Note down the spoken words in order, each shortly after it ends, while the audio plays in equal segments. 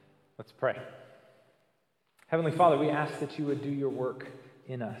Let's pray. Heavenly Father, we ask that you would do your work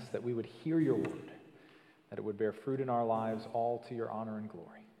in us, that we would hear your word, that it would bear fruit in our lives, all to your honor and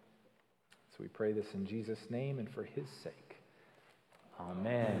glory. So we pray this in Jesus' name and for his sake.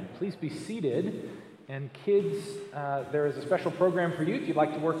 Amen. Please be seated. And kids, there is a special program for you if you'd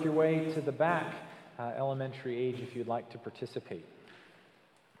like to work your way to the back, elementary age, if you'd like to participate.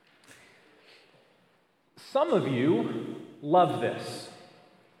 Some of you love this.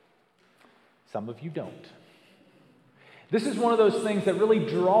 Some of you don't. This is one of those things that really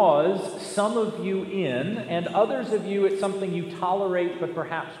draws some of you in, and others of you, it's something you tolerate but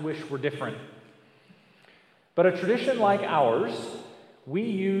perhaps wish were different. But a tradition like ours, we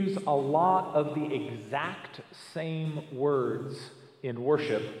use a lot of the exact same words in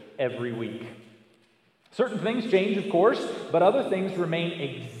worship every week. Certain things change, of course, but other things remain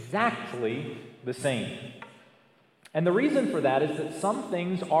exactly the same. And the reason for that is that some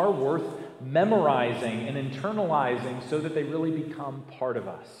things are worth memorizing and internalizing so that they really become part of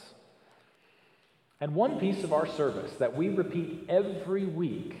us. And one piece of our service that we repeat every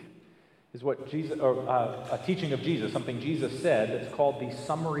week is what Jesus, a teaching of Jesus, something Jesus said that's called the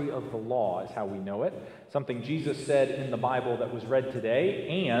summary of the law, is how we know it. Something Jesus said in the Bible that was read today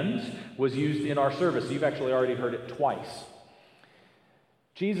and was used in our service. So you've actually already heard it twice.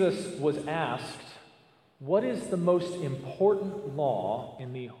 Jesus was asked, what is the most important law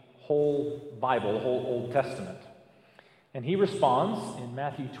in the whole Bible, the whole Old Testament? And he responds in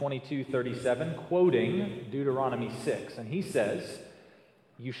Matthew 22:37, quoting Deuteronomy 6, and he says,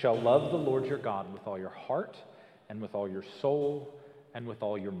 "You shall love the Lord your God with all your heart and with all your soul and with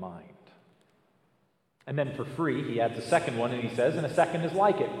all your mind." And then for free, he adds a second one, and he says, and a second is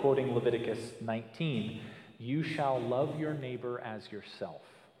like it, quoting Leviticus 19, "You shall love your neighbor as yourself."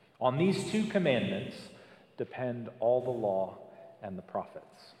 On these two commandments depend all the law and the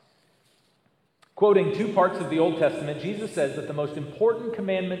prophets. Quoting two parts of the Old Testament, Jesus says that the most important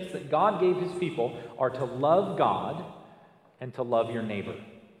commandments that God gave his people are to love God and to love your neighbor.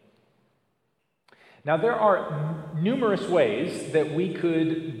 Now, there are numerous ways that we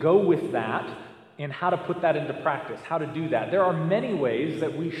could go with that and how to put that into practice, how to do that. There are many ways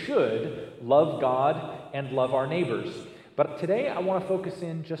that we should love God and love our neighbors. But today I want to focus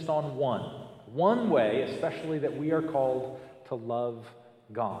in just on one way, especially that we are called to love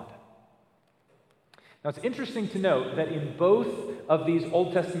God. Now, it's interesting to note that in both of these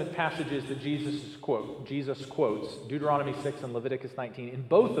Old Testament passages that Jesus quotes, Deuteronomy 6 and Leviticus 19, in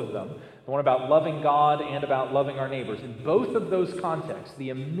both of them, the one about loving God and about loving our neighbors, in both of those contexts, the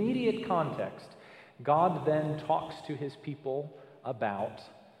immediate context, God then talks to his people about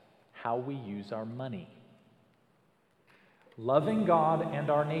how we use our money. Loving God and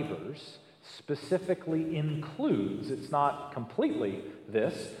our neighbors specifically includes, it's not completely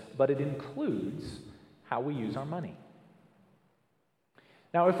this, but it includes how we use our money.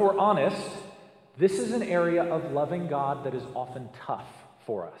 Now, if we're honest, this is an area of loving God that is often tough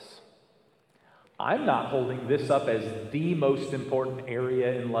for us. I'm not holding this up as the most important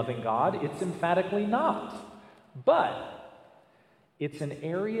area in loving God. It's emphatically not. But it's an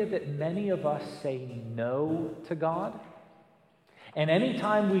area that many of us say no to God. And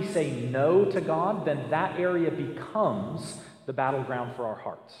anytime we say no to God, then that area becomes the battleground for our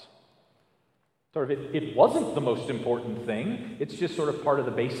hearts. It wasn't the most important thing. It's just sort of part of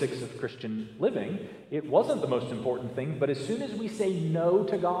the basics of Christian living. It wasn't the most important thing, but as soon as we say no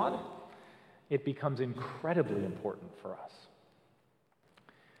to God, it becomes incredibly important for us.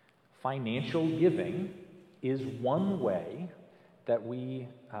 Financial giving is one way that we,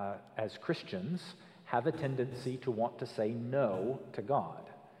 as Christians, have a tendency to want to say no to God.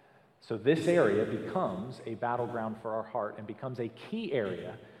 So this area becomes a battleground for our heart and becomes a key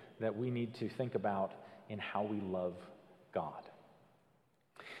area that we need to think about in how we love God.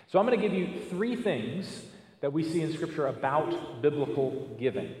 So I'm going to give you three things that we see in Scripture about biblical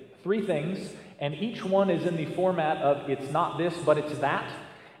giving. Three things, and each one is in the format of it's not this, but it's that.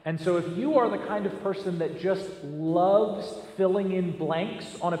 And so if you are the kind of person that just loves filling in blanks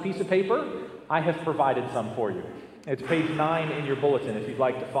on a piece of paper, I have provided some for you. It's page 9 in your bulletin if you'd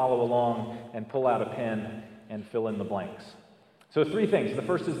like to follow along and pull out a pen and fill in the blanks. So three things. The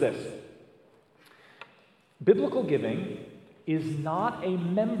first is this. Biblical giving is not a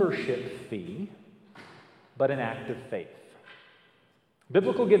membership fee, but an act of faith.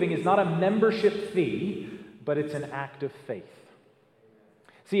 Biblical giving is not a membership fee, but it's an act of faith.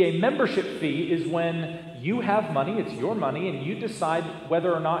 See, a membership fee is when you have money, it's your money, and you decide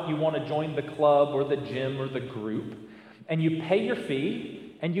whether or not you want to join the club or the gym or the group, and you pay your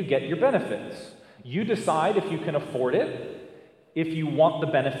fee and you get your benefits. You decide if you can afford it, if you want the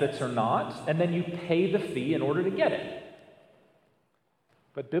benefits or not, and then you pay the fee in order to get it.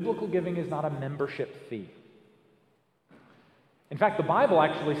 But biblical giving is not a membership fee. In fact, the Bible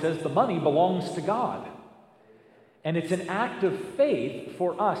actually says the money belongs to God. And it's an act of faith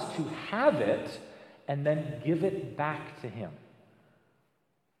for us to have it and then give it back to Him.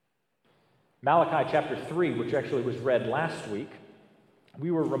 Malachi chapter 3, which actually was read last week,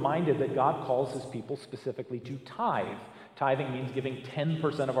 we were reminded that God calls His people specifically to tithe. Tithing means giving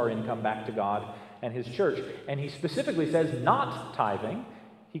 10% of our income back to God and His church. And He specifically says not tithing.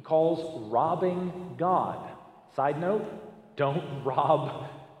 He calls robbing God. Side note, don't rob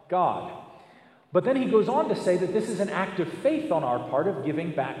God. But then He goes on to say that this is an act of faith on our part of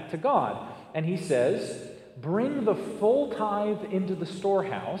giving back to God. And He says, bring the full tithe into the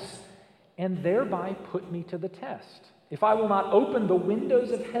storehouse and thereby put me to the test. If I will not open the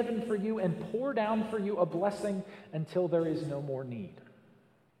windows of heaven for you and pour down for you a blessing until there is no more need.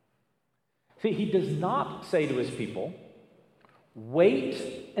 See, He does not say to His people,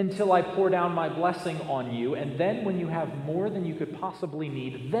 wait until I pour down my blessing on you, and then when you have more than you could possibly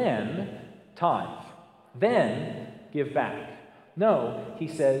need, then tithe. Then give back. No, He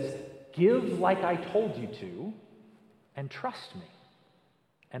says, give like I told you to, and trust me,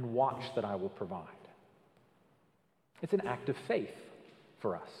 and watch that I will provide. It's an act of faith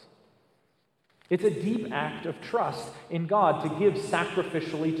for us. It's a deep act of trust in God to give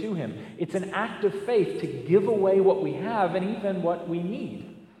sacrificially to Him. It's an act of faith to give away what we have and even what we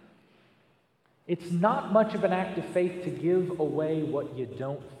need. It's not much of an act of faith to give away what you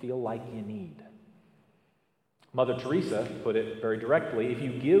don't feel like you need. Mother Teresa put it very directly, if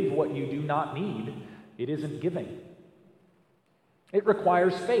you give what you do not need, it isn't giving. It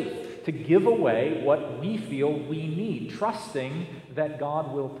requires faith to give away what we feel we need, trusting that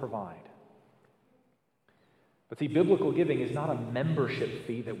God will provide. But see, biblical giving is not a membership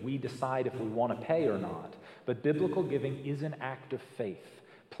fee that we decide if we want to pay or not. But biblical giving is an act of faith,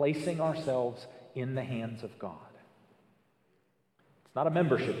 placing ourselves in the hands of God. It's not a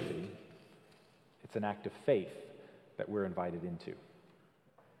membership fee. It's an act of faith that we're invited into.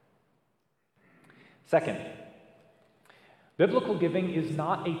 Second, biblical giving is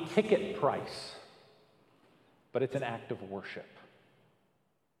not a ticket price, but it's an act of worship.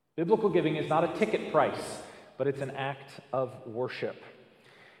 Biblical giving is not a ticket price, but it's an act of worship.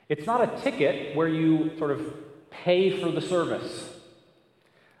 It's not a ticket where you sort of pay for the service.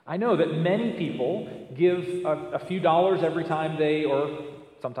 I know that many people give a few dollars every time or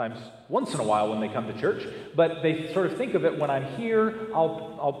sometimes once in a while when they come to church, but they sort of think of it, when I'm here,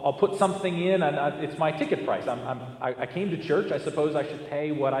 I'll put something in, and it's my ticket price. I came to church, I suppose I should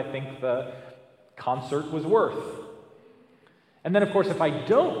pay what I think the concert was worth. And then, of course, if I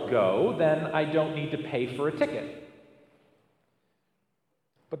don't go, then I don't need to pay for a ticket.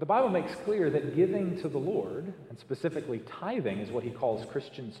 But the Bible makes clear that giving to the Lord, and specifically tithing is what He calls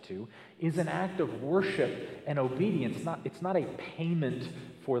Christians to, is an act of worship and obedience. It's not a payment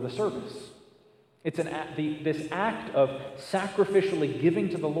for the service. This act of sacrificially giving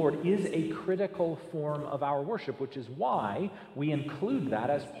to the Lord is a critical form of our worship, which is why we include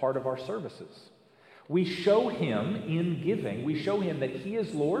that as part of our services. We show Him in giving. We show Him that He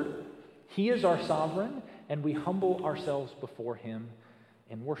is Lord, He is our sovereign, and we humble ourselves before Him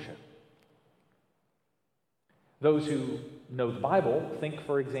in worship. Those who know the Bible think,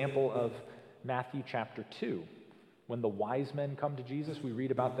 for example, of Matthew chapter 2. When the wise men come to Jesus, we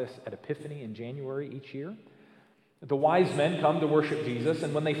read about this at Epiphany in January each year. The wise men come to worship Jesus,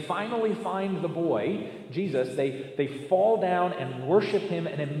 and when they finally find the boy, Jesus, they fall down and worship Him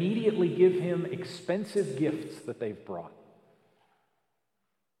and immediately give Him expensive gifts that they've brought.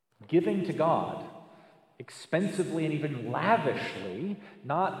 Giving to God expensively and even lavishly,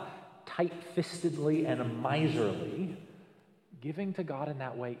 not tight-fistedly and miserly, giving to God in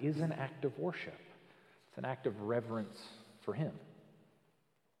that way is an act of worship. It's an act of reverence for Him.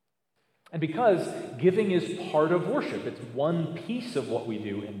 And because giving is part of worship, it's one piece of what we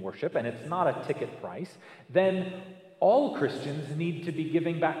do in worship, and it's not a ticket price, then all Christians need to be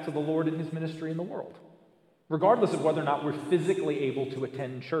giving back to the Lord in His ministry in the world, regardless of whether or not we're physically able to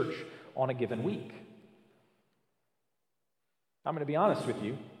attend church on a given week. I'm going to be honest with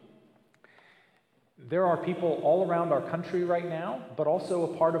you. There are people all around our country right now, but also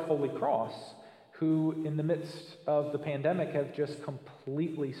a part of Holy Cross, who in the midst of the pandemic have just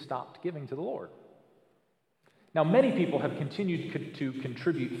completely stopped giving to the Lord. Now, many people have continued to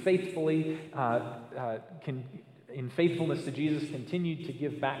contribute faithfully, in faithfulness to Jesus, continued to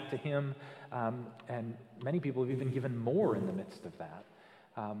give back to Him, and many people have even given more in the midst of that.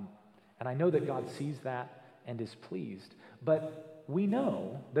 And I know that God sees that and is pleased. But we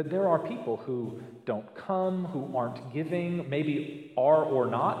know that there are people who don't come, who aren't giving, maybe are or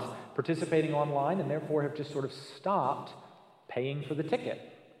not participating online, and therefore have just sort of stopped paying for the ticket,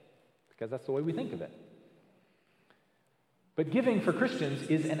 because that's the way we think of it. But giving for Christians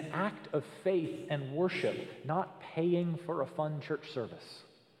is an act of faith and worship, not paying for a fun church service.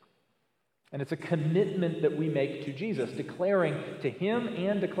 And it's a commitment that we make to Jesus, declaring to him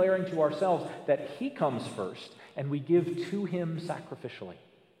and declaring to ourselves that he comes first, and we give to him sacrificially.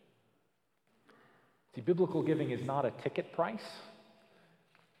 See, biblical giving is not a ticket price,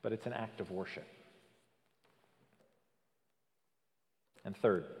 but it's an act of worship. And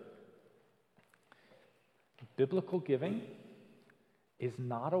third, biblical giving is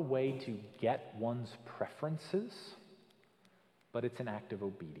not a way to get one's preferences, but it's an act of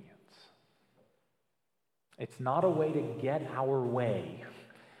obedience. It's not a way to get our way,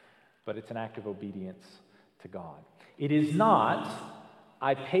 but it's an act of obedience to God. It is not,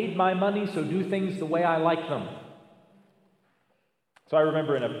 I paid my money, so do things the way I like them. So I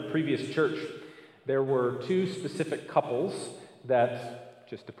remember in a previous church, there were two specific couples that,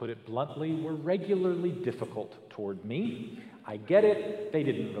 just to put it bluntly, were regularly difficult toward me. I get it. They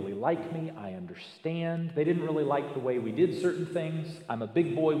didn't really like me. I understand. They didn't really like the way we did certain things. I'm a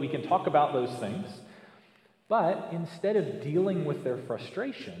big boy. We can talk about those things. But instead of dealing with their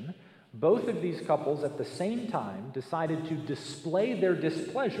frustration, both of these couples at the same time decided to display their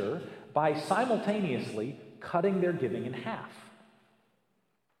displeasure by simultaneously cutting their giving in half.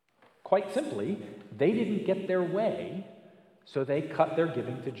 Quite simply, they didn't get their way, so they cut their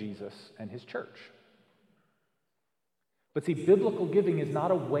giving to Jesus and his church. But see, biblical giving is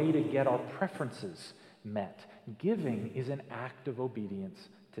not a way to get our preferences met. Giving is an act of obedience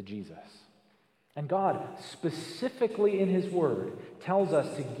to Jesus. And God, specifically in his word, tells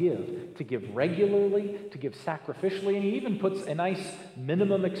us to give regularly, to give sacrificially, and he even puts a nice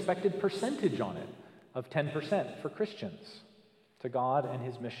minimum expected percentage on it of 10% for Christians to God and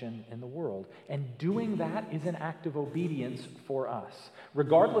his mission in the world. And doing that is an act of obedience for us.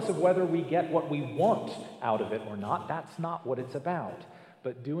 Regardless of whether we get what we want out of it or not, that's not what it's about.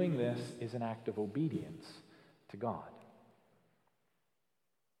 But doing this is an act of obedience to God.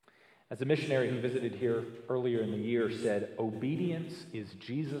 As a missionary who visited here earlier in the year said, obedience is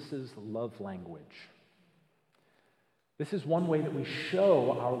Jesus' love language. This is one way that we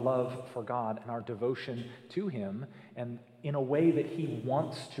show our love for God and our devotion to him, and in a way that he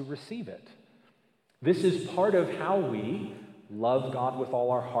wants to receive it. This is part of how we love God with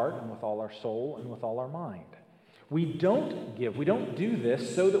all our heart and with all our soul and with all our mind. We don't do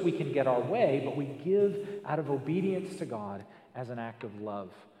this so that we can get our way, but we give out of obedience to God as an act of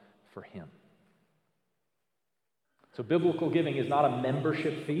love for him. So biblical giving is not a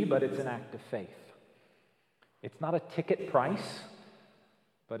membership fee, but it's an act of faith. It's not a ticket price,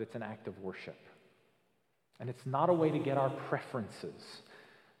 but it's an act of worship. And it's not a way to get our preferences,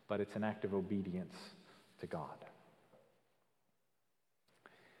 but it's an act of obedience to God.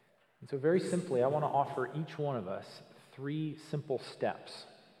 And so very simply, I want to offer each one of us 3 simple steps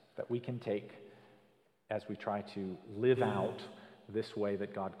that we can take as we try to live out this way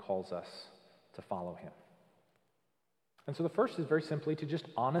that God calls us to follow him. And so the first is very simply to just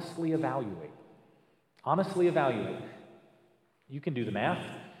honestly evaluate. Honestly evaluate. You can do the math,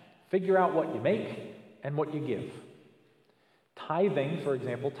 figure out what you make and what you give. Tithing, for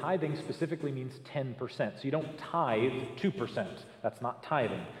example, tithing specifically means 10%. So you don't tithe 2%. That's not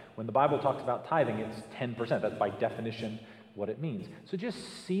tithing. When the Bible talks about tithing, it's 10%. That's by definition what it means. So just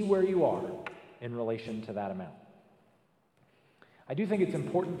see where you are in relation to that amount. I do think it's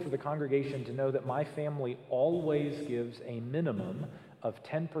important for the congregation to know that my family always gives a minimum of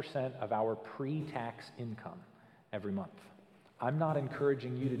 10% of our pre-tax income every month. I'm not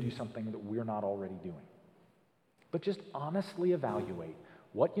encouraging you to do something that we're not already doing. But just honestly evaluate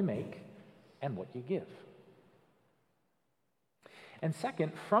what you make and what you give. And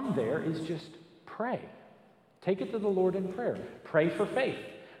second, from there is just pray. Take it to the Lord in prayer. Pray for faith.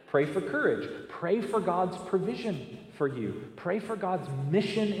 Pray for courage. Pray for God's provision for you. Pray for God's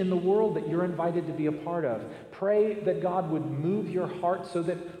mission in the world that you're invited to be a part of. Pray that God would move your heart so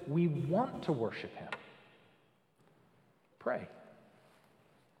that we want to worship him. Pray.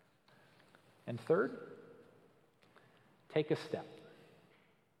 And third, take a step.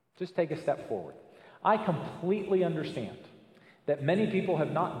 Just take a step forward. I completely understand that many people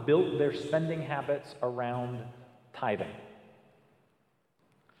have not built their spending habits around tithing.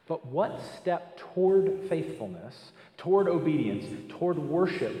 But what step toward faithfulness, toward obedience, toward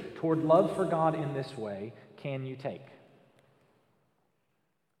worship, toward love for God in this way can you take?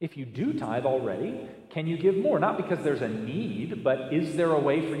 If you do tithe already, can you give more? Not because there's a need, but is there a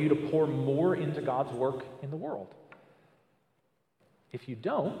way for you to pour more into God's work in the world? If you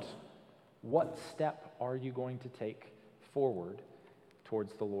don't, what step are you going to take forward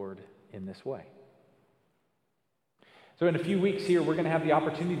towards the Lord in this way? So in a few weeks here, we're going to have the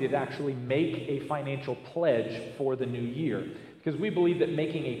opportunity to actually make a financial pledge for the new year, because we believe that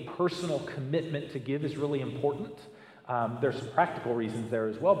making a personal commitment to give is really important. There's some practical reasons there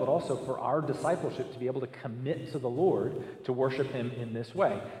as well, but also for our discipleship to be able to commit to the Lord to worship Him in this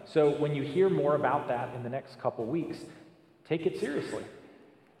way. So when you hear more about that in the next couple weeks, take it seriously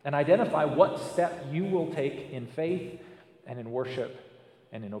and identify what step you will take in faith and in worship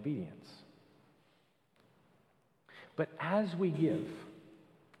and in obedience. But as we give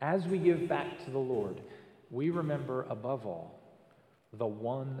back to the Lord, we remember above all the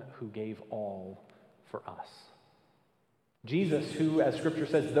one who gave all for us. Jesus, who, as Scripture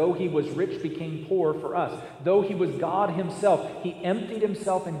says, though he was rich, became poor for us. Though he was God himself, he emptied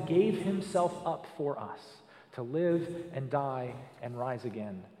himself and gave himself up for us to live and die and rise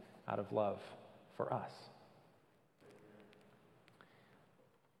again out of love for us.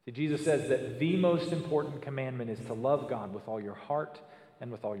 See, Jesus says that the most important commandment is to love God with all your heart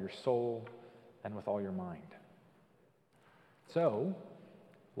and with all your soul and with all your mind. So,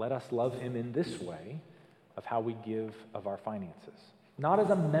 let us love him in this way of how we give of our finances. Not as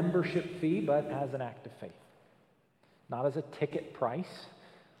a membership fee, but as an act of faith. Not as a ticket price,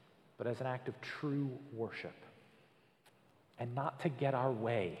 but as an act of true worship. And not to get our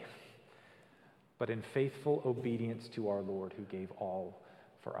way, but in faithful obedience to our Lord who gave all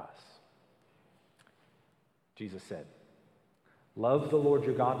for us. Jesus said, love the Lord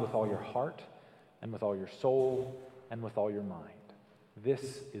your God with all your heart and with all your soul and with all your mind.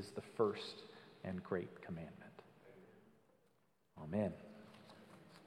 This is the first and great commandment. Amen.